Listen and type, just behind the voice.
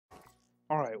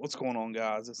Alright, what's going on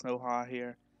guys? It's No High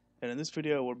here, and in this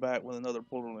video we're back with another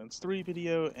Borderlands 3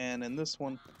 video, and in this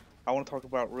one I want to talk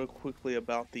about real quickly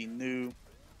about the new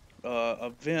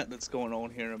event that's going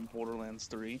on here in Borderlands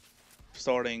 3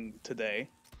 starting today.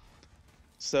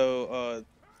 So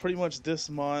pretty much this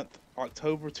month,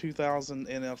 October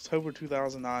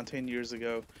 2009, 10 years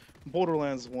ago,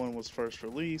 Borderlands 1 was first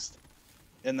released,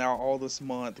 and now all this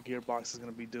month Gearbox is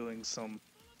going to be doing some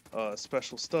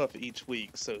special stuff each week.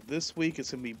 So this week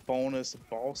it's gonna be bonus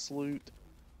boss loot.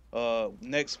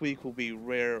 Next week will be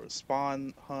rare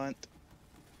spawn hunt.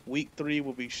 Week 3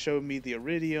 will be show me the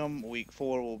iridium. Week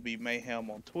 4 will be mayhem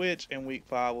on Twitch, and week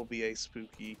 5 will be a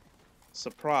spooky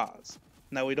surprise.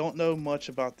 Now we don't know much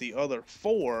about the other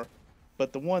 4,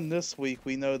 but the one this week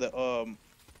we know that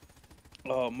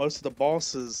most of the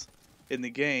bosses in the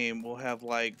game will have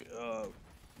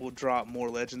will drop more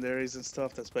legendaries and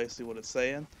stuff. That's basically what it's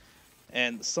saying.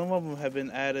 And some of them have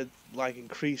been added, like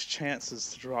increased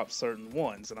chances to drop certain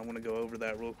ones, and I'm going to go over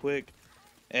that real quick.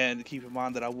 And keep in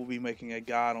mind that I will be making a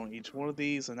guide on each one of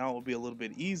these, and that will be a little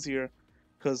bit easier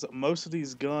because most of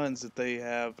these guns that they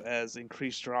have as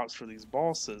increased drops for these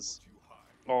bosses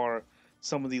are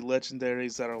some of the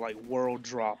legendaries that are like world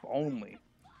drop only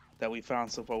that we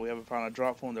found so far. We haven't found a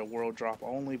drop for them, they're world drop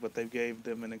only, but they gave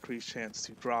them an increased chance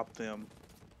to drop them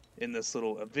in this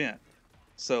little event.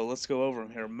 So let's go over them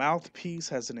here. Mouthpiece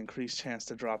has an increased chance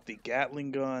to drop the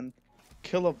Gatling gun.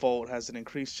 Kilovolt has an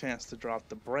increased chance to drop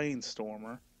the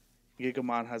Brainstormer.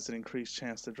 Gigamon has an increased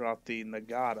chance to drop the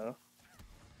Nagata.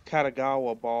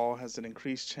 Katagawa Ball has an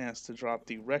increased chance to drop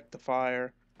the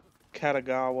Rectifier.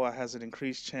 Katagawa has an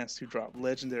increased chance to drop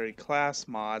legendary class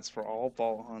mods for all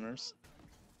Vault Hunters.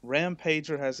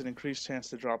 Rampager has an increased chance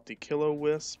to drop the Kilo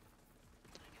Wisp.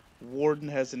 Warden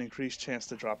has an increased chance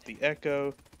to drop the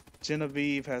Echo.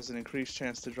 Genevieve has an increased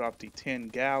chance to drop the 10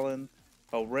 Gallon.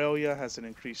 Aurelia has an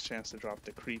increased chance to drop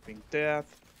the Creeping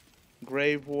Death.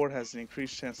 Grave Ward has an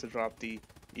increased chance to drop the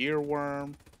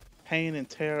Earworm. Pain and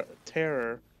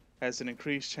Terror has an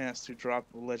increased chance to drop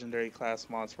legendary class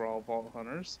mods for all Vault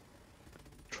Hunters.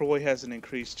 Troy has an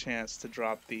increased chance to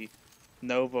drop the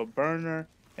Nova Burner.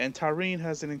 And Tyrene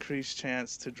has an increased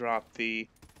chance to drop the,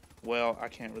 well, I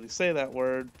can't really say that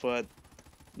word, but,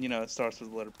 you know, it starts with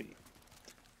the letter B.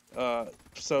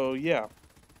 So yeah,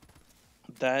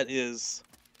 that is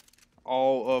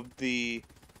all of the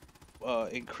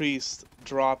increased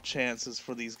drop chances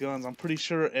for these guns. I'm pretty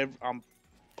sure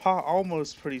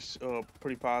almost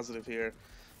pretty positive here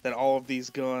that all of these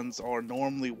guns are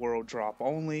normally world drop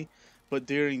only, but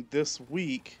during this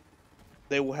week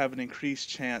they will have an increased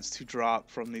chance to drop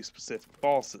from these specific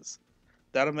bosses.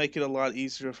 That'll make it a lot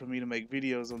easier for me to make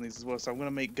videos on these as well. So I'm going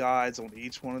to make guides on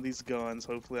each one of these guns.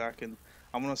 Hopefully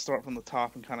I'm going to start from the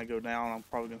top and kind of go down. I'm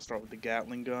probably going to start with the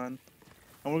Gatling gun.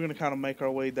 And we're going to kind of make our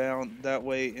way down. That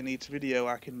way in each video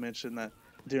I can mention that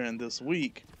during this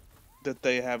week that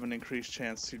they have an increased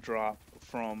chance to drop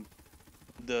from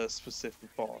the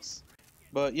specific boss.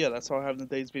 But yeah, that's all I have in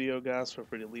today's video, guys. Feel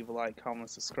free to leave a like, comment,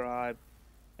 subscribe,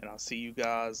 and I'll see you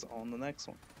guys on the next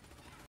one.